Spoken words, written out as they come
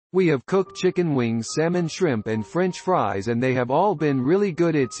We have cooked chicken wings, salmon, shrimp and French fries and they have all been really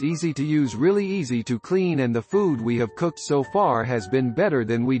good. It's easy to use, really easy to clean, and the food we have cooked so far has been better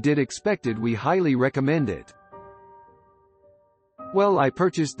than we did expected. We highly recommend it. Well, I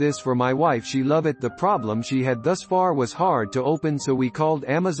purchased this for my wife. She loved it. The problem she had thus far was hard to open, so we called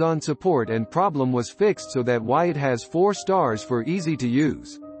Amazon support and problem was fixed, so that why it has 4 stars for easy to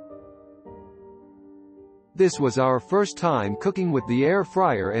use. This was our first time cooking with the air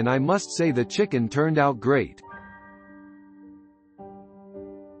fryer and I must say the chicken turned out great.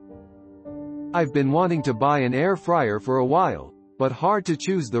 I've been wanting to buy an air fryer for a while, but hard to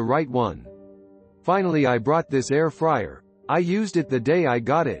choose the right one. Finally I brought this air fryer. I used it the day I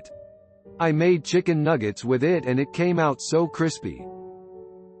got it. I made chicken nuggets with it and it came out so crispy.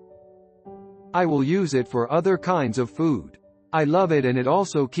 I will use it for other kinds of food. I love it and it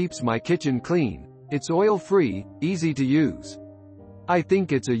also keeps my kitchen clean. It's oil-free, easy to use. I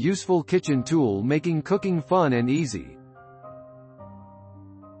think it's a useful kitchen tool, making cooking fun and easy.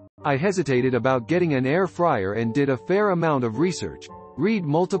 I hesitated about getting an air fryer and did a fair amount of research, read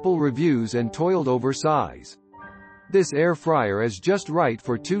multiple reviews and toiled over size. This air fryer is just right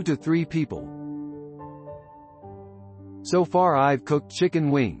for 2 to 3 people. So far I've cooked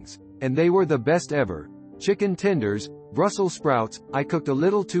chicken wings, and they were the best ever. Chicken tenders, Brussels sprouts, I cooked a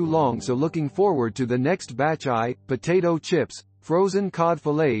little too long, so looking forward to the next batch. Potato chips, frozen cod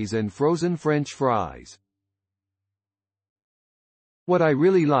fillets and frozen French fries. What I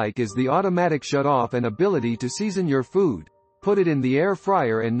really like is the automatic shut-off and ability to season your food, put it in the air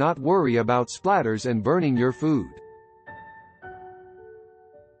fryer and not worry about splatters and burning your food.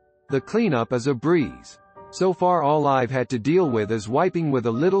 The cleanup is a breeze. So far all I've had to deal with is wiping with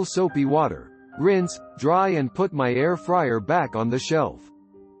a little soapy water, rinse, dry and put my air fryer back on the shelf.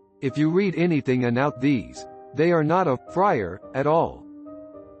 If you read anything about these, they are not a fryer at all.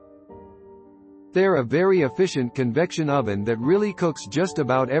 They're a very efficient convection oven that really cooks just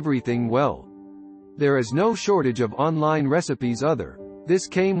about everything well. There is no shortage of online recipes either. This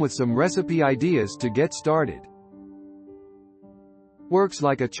came with some recipe ideas to get started. Works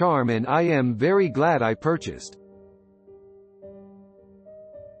like a charm and I am very glad I purchased.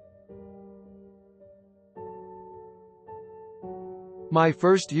 My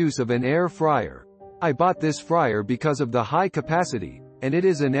first use of an air fryer. I bought this fryer because of the high capacity, and it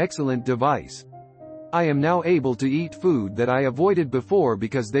is an excellent device. I am now able to eat food that I avoided before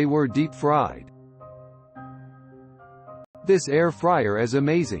because they were deep fried. This air fryer is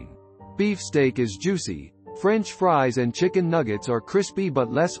amazing. Beef steak is juicy, French fries and chicken nuggets are crispy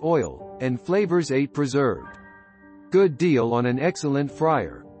but less oil, and flavors 8 preserved. Good deal on an excellent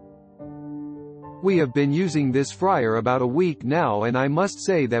fryer. We have been using this fryer about a week now and I must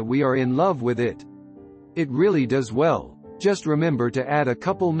say that we are in love with it. It really does well. Just remember to add a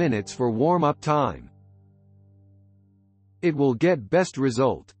couple minutes for warm-up time. It will get best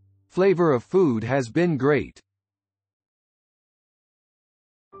result. Flavor of food has been great.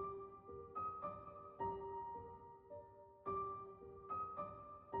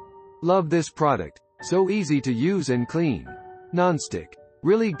 Love this product. So easy to use and clean. Non-stick.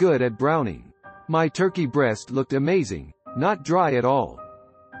 Really good at browning. My turkey breast looked amazing, not dry at all.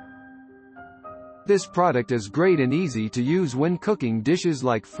 This product is great and easy to use when cooking dishes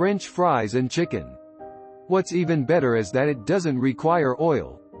like French fries and chicken. What's even better is that it doesn't require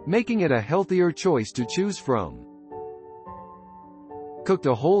oil, making it a healthier choice to choose from. Cooked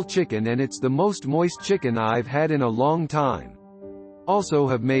a whole chicken and it's the most moist chicken I've had in a long time. Also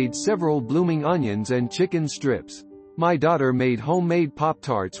have made several blooming onions and chicken strips. My daughter made homemade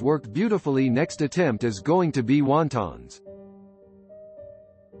Pop-Tarts, worked beautifully. Next attempt is going to be wontons.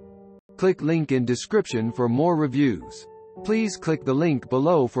 Click link in description for more reviews. Please click the link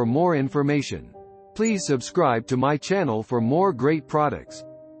below for more information. Please subscribe to my channel for more great products.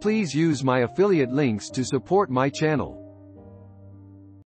 Please use my affiliate links to support my channel.